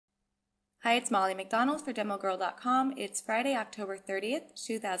Hi, it's Molly McDonald for DemoGirl.com. It's Friday, October 30th,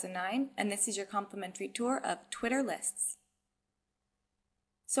 2009, and this is your complimentary tour of Twitter lists.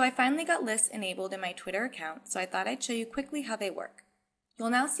 So I finally got lists enabled in my Twitter account, so I thought I'd show you quickly how they work.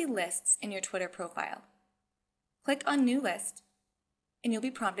 You'll now see lists in your Twitter profile. Click on New List, and you'll be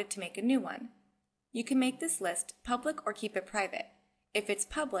prompted to make a new one. You can make this list public or keep it private. If it's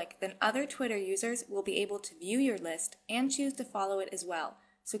public, then other Twitter users will be able to view your list and choose to follow it as well.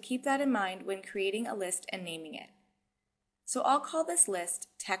 So keep that in mind when creating a list and naming it. So I'll call this list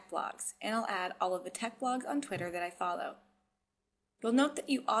Tech Blogs, and I'll add all of the tech blogs on Twitter that I follow. You'll note that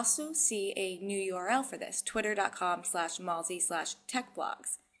you also see a new URL for this,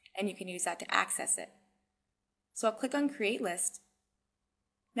 twitter.com/malsy/techblogs, and you can use that to access it. So I'll click on Create List.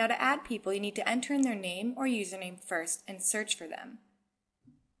 Now to add people, you need to enter in their name or username first and search for them,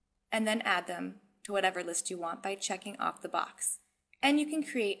 and then add them to whatever list you want by checking off the box. And you can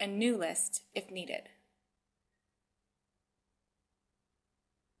create a new list if needed.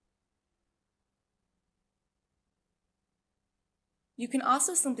 You can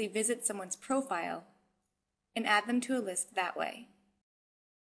also simply visit someone's profile and add them to a list that way.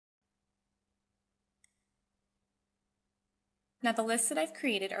 Now the lists that I've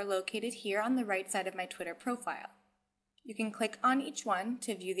created are located here on the right side of my Twitter profile. You can click on each one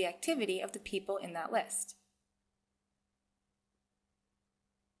to view the activity of the people in that list.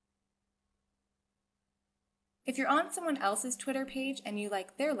 If you're on someone else's Twitter page and you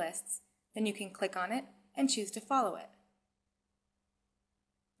like their lists, then you can click on it and choose to follow it.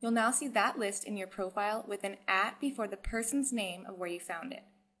 You'll now see that list in your profile with an @ before the person's name of where you found it.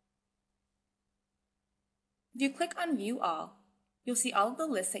 If you click on View All, you'll see all of the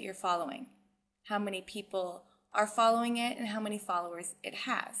lists that you're following, how many people are following it, and how many followers it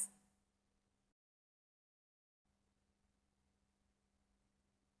has.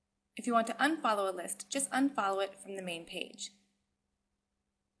 If you want to unfollow a list, just unfollow it from the main page.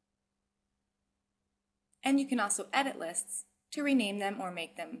 And you can also edit lists to rename them or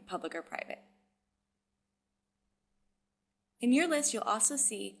make them public or private. In your list, you'll also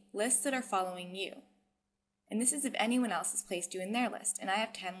see lists that are following you. And this is if anyone else has placed you in their list. And I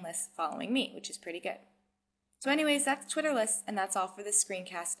have 10 lists following me, which is pretty good. So anyways, that's Twitter lists, and that's all for this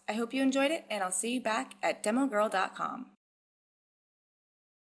screencast. I hope you enjoyed it, and I'll see you back at DemoGirl.com.